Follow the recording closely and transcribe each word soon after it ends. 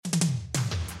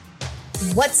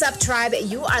What's up, tribe?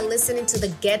 You are listening to the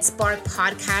Get Spark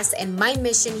podcast, and my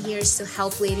mission here is to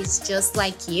help ladies just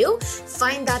like you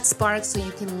find that spark so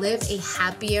you can live a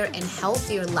happier and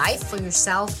healthier life for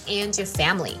yourself and your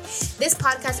family. This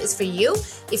podcast is for you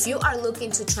if you are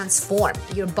looking to transform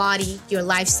your body, your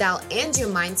lifestyle, and your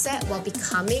mindset while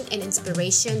becoming an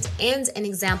inspiration and an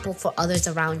example for others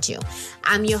around you.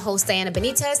 I'm your host, Diana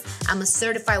Benitez. I'm a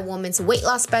certified women's weight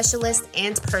loss specialist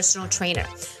and personal trainer.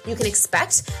 You can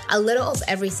expect a little of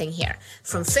everything here,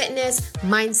 from fitness,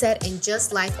 mindset, and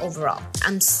just life overall.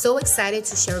 I'm so excited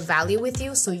to share value with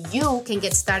you so you can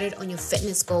get started on your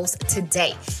fitness goals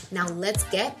today. Now let's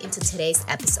get into today's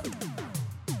episode.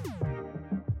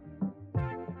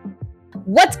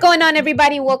 What's going on,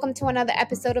 everybody? Welcome to another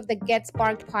episode of the Get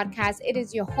Sparked podcast. It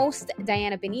is your host,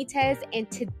 Diana Benitez,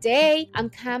 and today I'm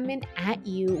coming at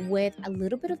you with a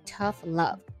little bit of tough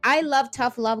love. I love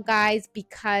tough love, guys,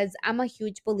 because I'm a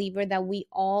huge believer that we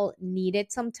all need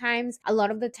it sometimes. A lot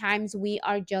of the times we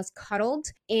are just cuddled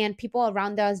and people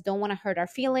around us don't want to hurt our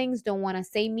feelings, don't want to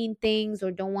say mean things, or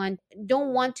don't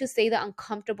want to say the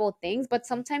uncomfortable things. But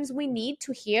sometimes we need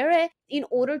to hear it in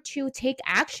order to take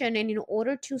action and in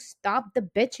order to stop the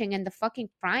bitching and the fucking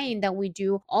crying that we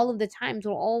do all of the times.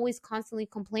 We're always constantly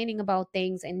complaining about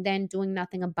things and then doing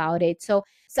nothing about it. So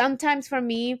sometimes for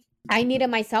me, I need it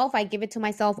myself. I give it to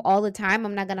myself all the time.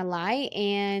 I'm not going to lie.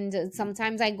 And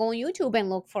sometimes I go on YouTube and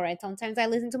look for it. Sometimes I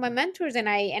listen to my mentors and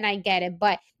I get it.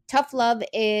 But tough love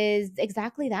is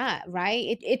exactly that,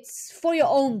 right? It's for your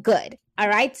own good. All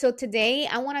right. So today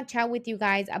I want to chat with you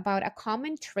guys about a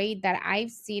common trait that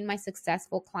I've seen my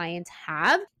successful clients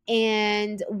have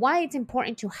and why it's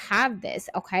important to have this.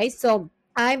 Okay. So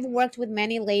I've worked with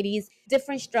many ladies,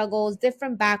 different struggles,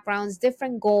 different backgrounds,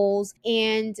 different goals,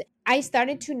 and I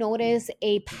started to notice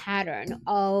a pattern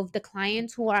of the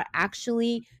clients who are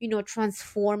actually,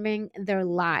 transforming their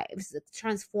lives,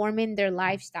 transforming their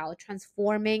lifestyle,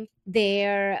 transforming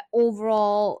their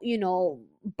overall,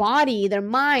 body, their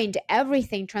mind,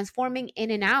 everything, transforming in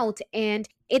and out. And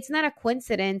it's not a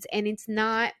coincidence, and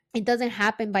it doesn't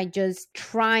happen by just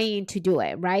trying to do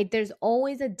it, right? There's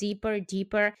always a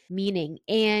deeper meaning.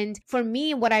 And for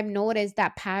me, what I've noticed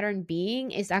that pattern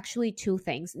being is actually two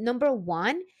things. Number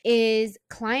one is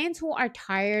clients who are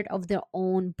tired of their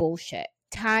own bullshit.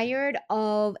 Tired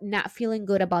of not feeling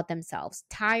good about themselves,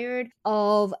 tired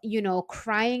of,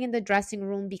 crying in the dressing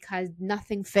room because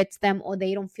nothing fits them or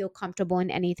they don't feel comfortable in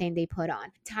anything they put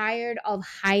on, tired of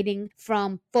hiding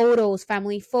from photos,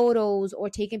 family photos, or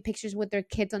taking pictures with their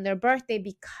kids on their birthday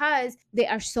because they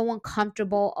are so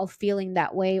uncomfortable of feeling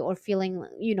that way or feeling,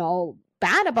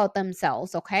 bad about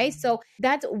themselves. Okay. So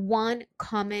that's one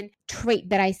common trait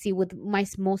that I see with my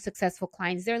most successful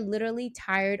clients. They're literally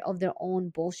tired of their own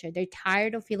bullshit. They're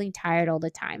tired of feeling tired all the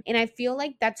time. And I feel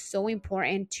like that's so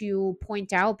important to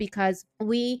point out because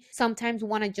we sometimes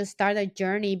want to just start a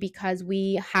journey because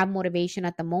we have motivation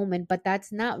at the moment, but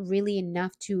that's not really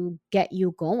enough to get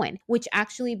you going, which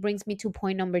actually brings me to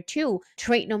point number two,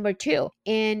 trait number two.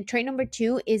 And trait number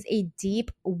two is a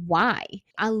deep why.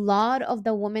 A lot of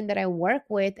the women that I work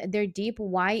with, their deep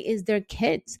why is their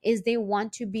kids, is they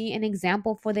want to be an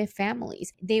example for their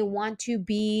families. They want to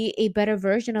be a better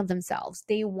version of themselves.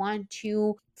 They want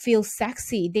to feel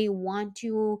sexy. They want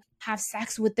to have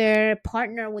sex with their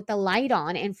partner with the light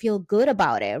on and feel good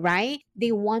about it, right?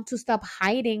 They want to stop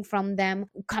hiding from them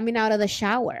coming out of the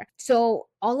shower. So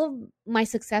all of my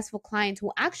successful clients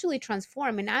who actually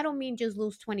transform, and I don't mean just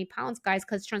lose 20 pounds, guys,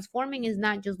 because transforming is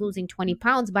not just losing 20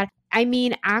 pounds, but I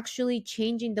mean actually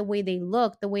changing the way they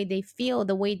look, the way they feel,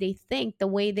 the way they think, the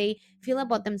way they feel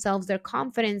about themselves. Their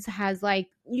confidence has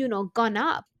gone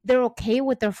up. They're okay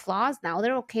with their flaws now.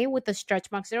 They're okay with the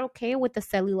stretch marks. They're okay with the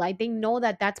cellulite. They know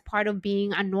that that's part of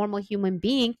being a normal human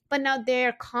being, but now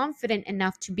they're confident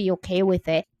enough to be okay with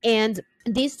it. And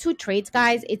these two traits,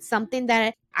 guys, it's something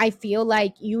that I feel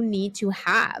like you need to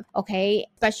have, okay?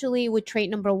 Especially with trait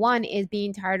number one is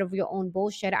being tired of your own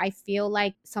bullshit. I feel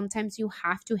like sometimes you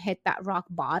have to hit that rock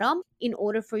bottom in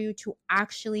order for you to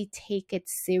actually take it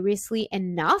seriously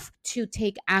enough to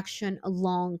take action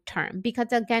long term.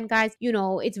 Because again, guys,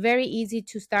 it's very easy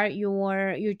to start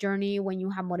your journey when you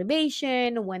have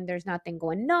motivation, when there's nothing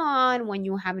going on, when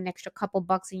you have an extra couple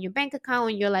bucks in your bank account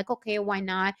and you're like, okay, why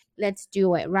not? Let's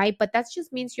do it, right? But that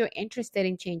just means you're interested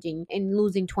in changing and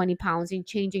losing 20 pounds and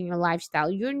changing your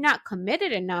lifestyle. You're not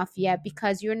committed enough yet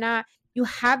because you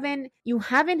haven't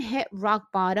hit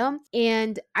rock bottom.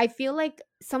 And I feel like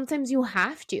sometimes you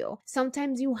have to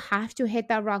hit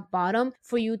that rock bottom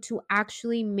for you to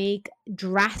actually make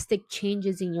drastic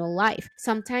changes in your life.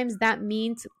 Sometimes that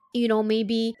means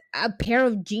maybe a pair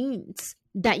of jeans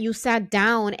that you sat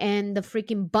down and the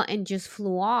freaking button just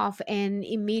flew off and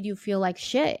it made you feel like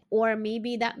shit. Or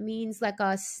maybe that means like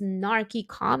a snarky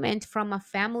comment from a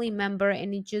family member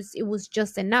and it was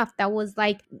just enough. That was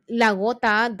like la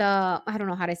gota, the, I don't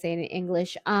know how to say it in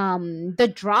English,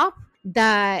 the drop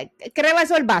that que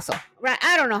rebasó el vaso, right?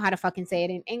 I don't know how to fucking say it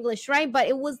in English, right? But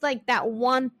it was like that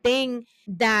one thing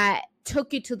that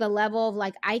took you to the level of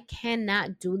like, I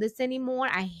cannot do this anymore.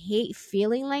 I hate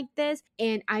feeling like this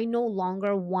and I no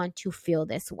longer want to feel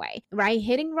this way, right?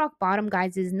 Hitting rock bottom,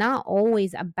 guys, is not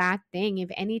always a bad thing. If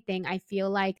anything, I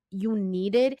feel like you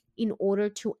need it in order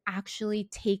to actually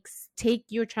take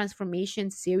your transformation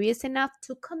serious enough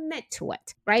to commit to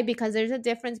it, right? Because there's a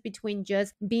difference between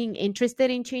just being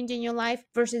interested in changing your life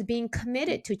versus being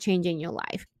committed to changing your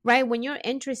life, right? When you're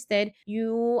interested,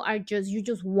 you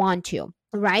just want to,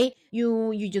 right?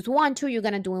 You just want to, you're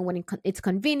gonna do it when it's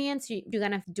convenience. You're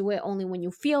gonna do it only when you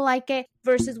feel like it,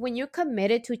 versus when you're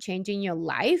committed to changing your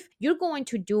life, you're going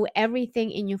to do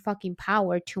everything in your fucking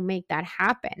power to make that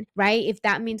happen, right? If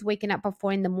that means waking up at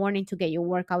 4 a.m. to get your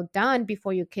workout done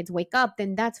before your kids wake up,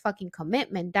 then that's fucking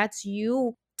commitment. That's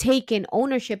you taking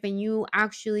ownership and you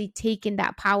actually taking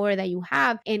that power that you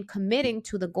have and committing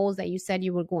to the goals that you said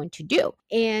you were going to do.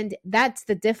 And that's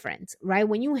the difference, right?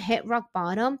 When you hit rock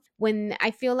bottom, when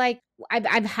I feel like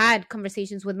I've had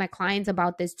conversations with my clients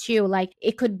about this too, like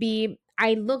it could be,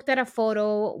 I looked at a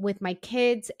photo with my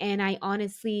kids and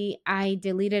I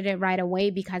deleted it right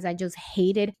away because I just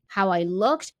hated how I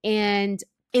looked. And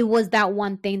it was that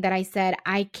one thing that I said,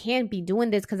 I can't be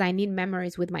doing this because I need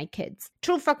memories with my kids.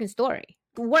 True fucking story.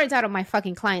 Words out of my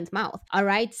fucking client's mouth. All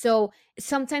right. So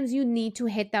sometimes you need to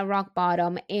hit that rock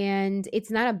bottom and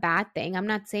it's not a bad thing. I'm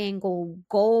not saying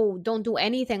go, don't do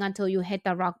anything until you hit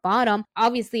the rock bottom.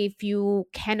 Obviously, if you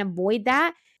can avoid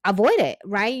that, avoid it,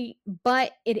 right?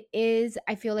 But it is,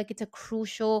 I feel like it's a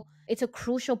crucial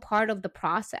part of the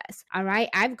process. All right.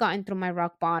 I've gotten through my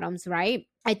rock bottoms, right?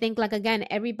 I think, like, again,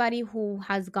 everybody who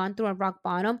has gone through a rock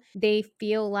bottom, they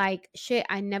feel like, shit,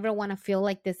 I never want to feel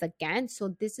like this again.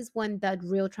 So this is when the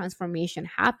real transformation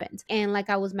happens. And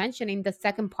like I was mentioning, the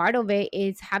second part of it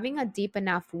is having a deep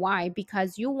enough why,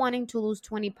 because you wanting to lose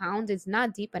 20 pounds is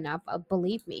not deep enough.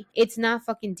 Believe me, it's not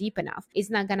fucking deep enough. It's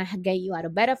not going to get you out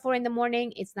of bed at 4 a.m.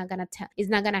 It's not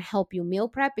going to help you meal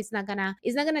prep. It's not going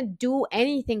to do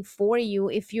anything for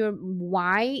you if your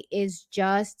why is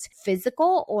just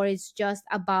physical or it's just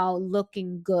about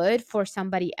looking good for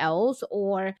somebody else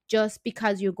or just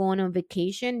because you're going on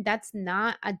vacation. That's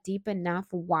not a deep enough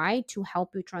why to help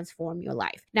you transform your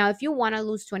life. Now, if you want to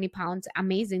lose 20 pounds,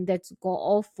 amazing. Let's go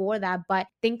all for that. But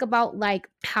think about, like,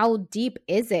 how deep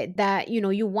is it that,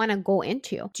 you want to go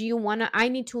into? Do you want to, I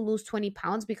need to lose 20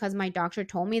 pounds because my doctor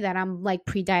told me that I'm like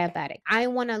pre-diabetic. I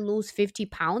want to lose 50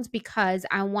 pounds because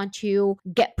I want to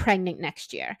get pregnant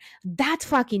next year. That's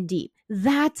fucking deep.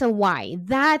 That's a why.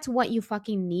 That's what you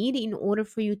fucking need in order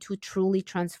for you to truly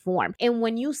transform. And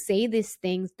when you say these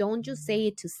things, don't just say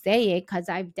it to say it, because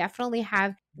I've definitely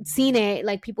have seen it.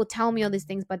 Like, people tell me all these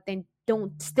things, but then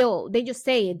they just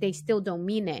say it, they still don't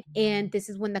mean it. And this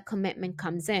is when the commitment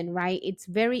comes in, right? It's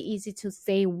very easy to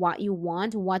say what you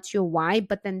want, what's your why,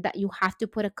 but then that you have to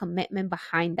put a commitment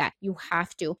behind that. You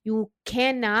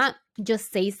cannot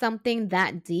just say something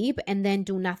that deep and then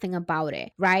do nothing about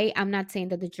it, right? I'm not saying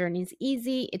that the journey is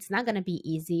easy. It's not going to be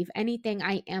easy. If anything,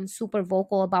 I am super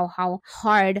vocal about how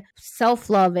hard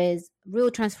self-love is, real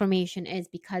transformation is,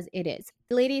 because it is.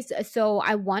 Ladies, so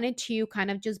I wanted to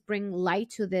kind of just bring light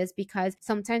to this, because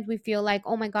sometimes we feel like,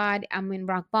 oh my God, I'm in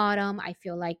rock bottom. I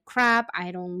feel like crap.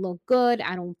 I don't look good.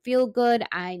 I don't feel good.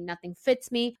 Nothing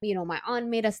fits me. My aunt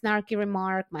made a snarky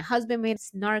remark. My husband made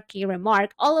a snarky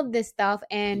remark, all of this stuff.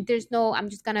 And I'm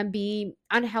just gonna be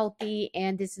unhealthy.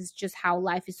 And this is just how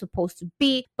life is supposed to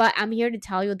be. But I'm here to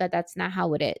tell you that that's not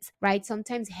how it is, right?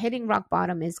 Sometimes hitting rock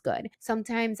bottom is good.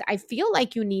 Sometimes I feel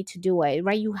like you need to do it,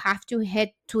 right? You have to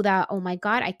hit to that, oh my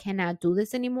God, I cannot do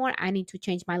this anymore. I need to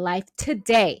change my life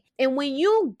today. And when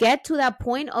you get to that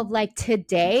point of like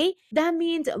today, that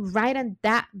means right on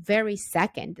that very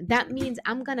second. That means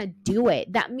I'm going to do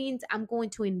it. That means I'm going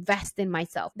to invest in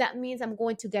myself. That means I'm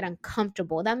going to get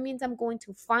uncomfortable. That means I'm going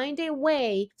to find a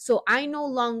way so I no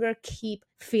longer keep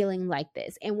feeling like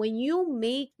this. And when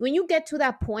you get to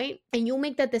that point and you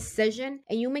make that decision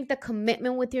and you make the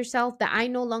commitment with yourself that I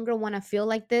no longer want to feel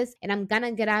like this and I'm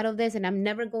gonna get out of this and I'm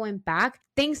never going back,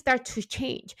 things start to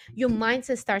change. Your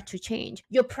mindset starts to change.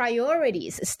 Your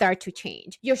priorities start to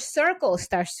change. Your circle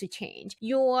starts to change.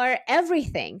 Your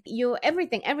everything,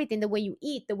 the way you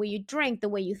eat, the way you drink, the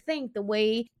way you think, the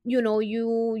way,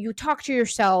 you talk to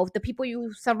yourself, the people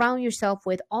you surround yourself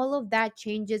with, all of that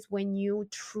changes when you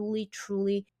truly,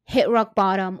 truly hit rock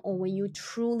bottom, or when you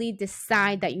truly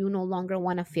decide that you no longer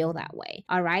want to feel that way.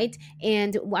 All right.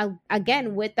 And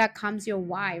again, with that comes your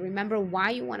why. Remember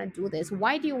why you want to do this.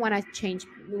 Why do you want to change?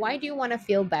 Why do you want to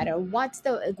feel better? What's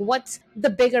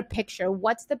the bigger picture?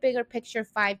 What's the bigger picture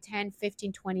 5, 10,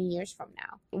 15, 20 years from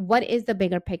now? What is the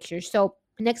bigger picture? So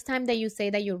next time that you say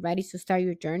that you're ready to start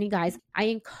your journey, guys, I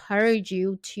encourage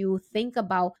you to think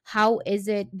about how is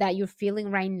it that you're feeling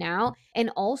right now,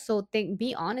 and also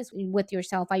be honest with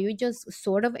yourself. Are you just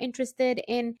sort of interested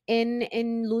in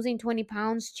losing 20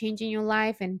 pounds, changing your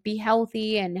life, and be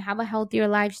healthy and have a healthier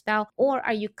lifestyle, or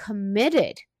are you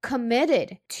committed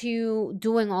to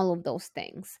doing all of those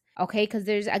things? Okay, because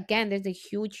there's a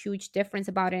huge difference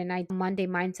about it. And I Monday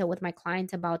mindset with my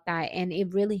clients about that, and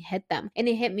it really hit them. And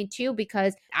it hit me too,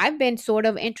 because I've been sort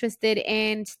of interested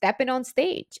in stepping on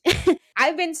stage.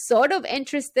 I've been sort of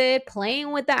interested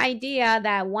playing with the idea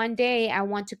that one day I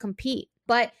want to compete,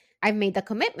 but I've made the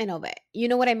commitment of it. You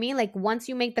know what I mean? Like once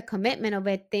you make the commitment of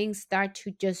it, things start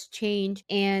to just change,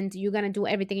 and you're going to do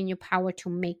everything in your power to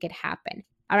make it happen.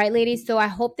 All right, ladies. So I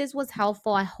hope this was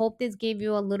helpful. I hope this gave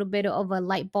you a little bit of a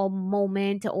light bulb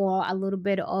moment, or a little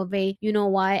bit of a, you know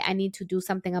what, I need to do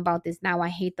something about this now. I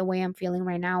hate the way I'm feeling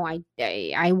right now.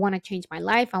 I want to change my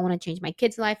life. I want to change my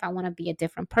kids' life. I want to be a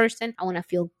different person. I want to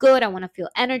feel good. I want to feel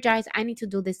energized. I need to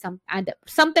do this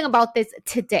something about this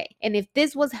today. And if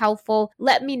this was helpful,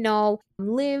 let me know.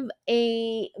 Leave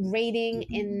a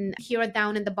rating here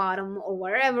down in the bottom, or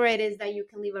wherever it is that you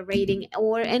can leave a rating,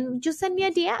 and just send me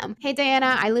a DM. Hey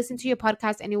Diana, I listened to your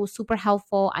podcast and it was super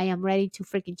helpful. I am ready to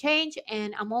freaking change,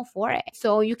 and I'm all for it.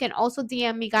 So you can also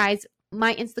DM me, guys.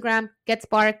 My Instagram, Get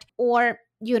Sparked, or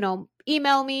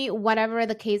email me, whatever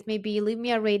the case may be. Leave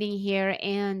me a rating here,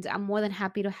 and I'm more than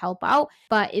happy to help out.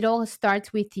 But it all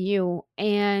starts with you.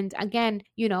 And again,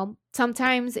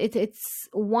 sometimes it's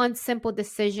one simple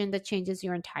decision that changes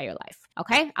your entire life.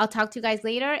 Okay, I'll talk to you guys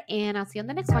later, and I'll see you on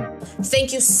the next one.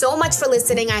 Thank you so much for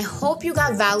listening. I hope you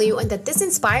got value and that this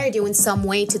inspired you in some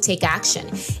way to take action.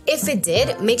 If it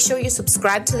did, make sure you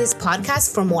subscribe to this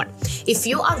podcast for more. If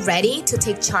you are ready to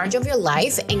take charge of your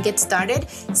life and get started,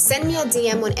 send me a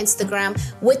DM on Instagram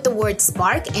with the word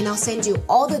spark, and I'll send you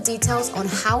all the details on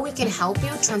how we can help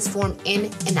you transform in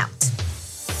and out.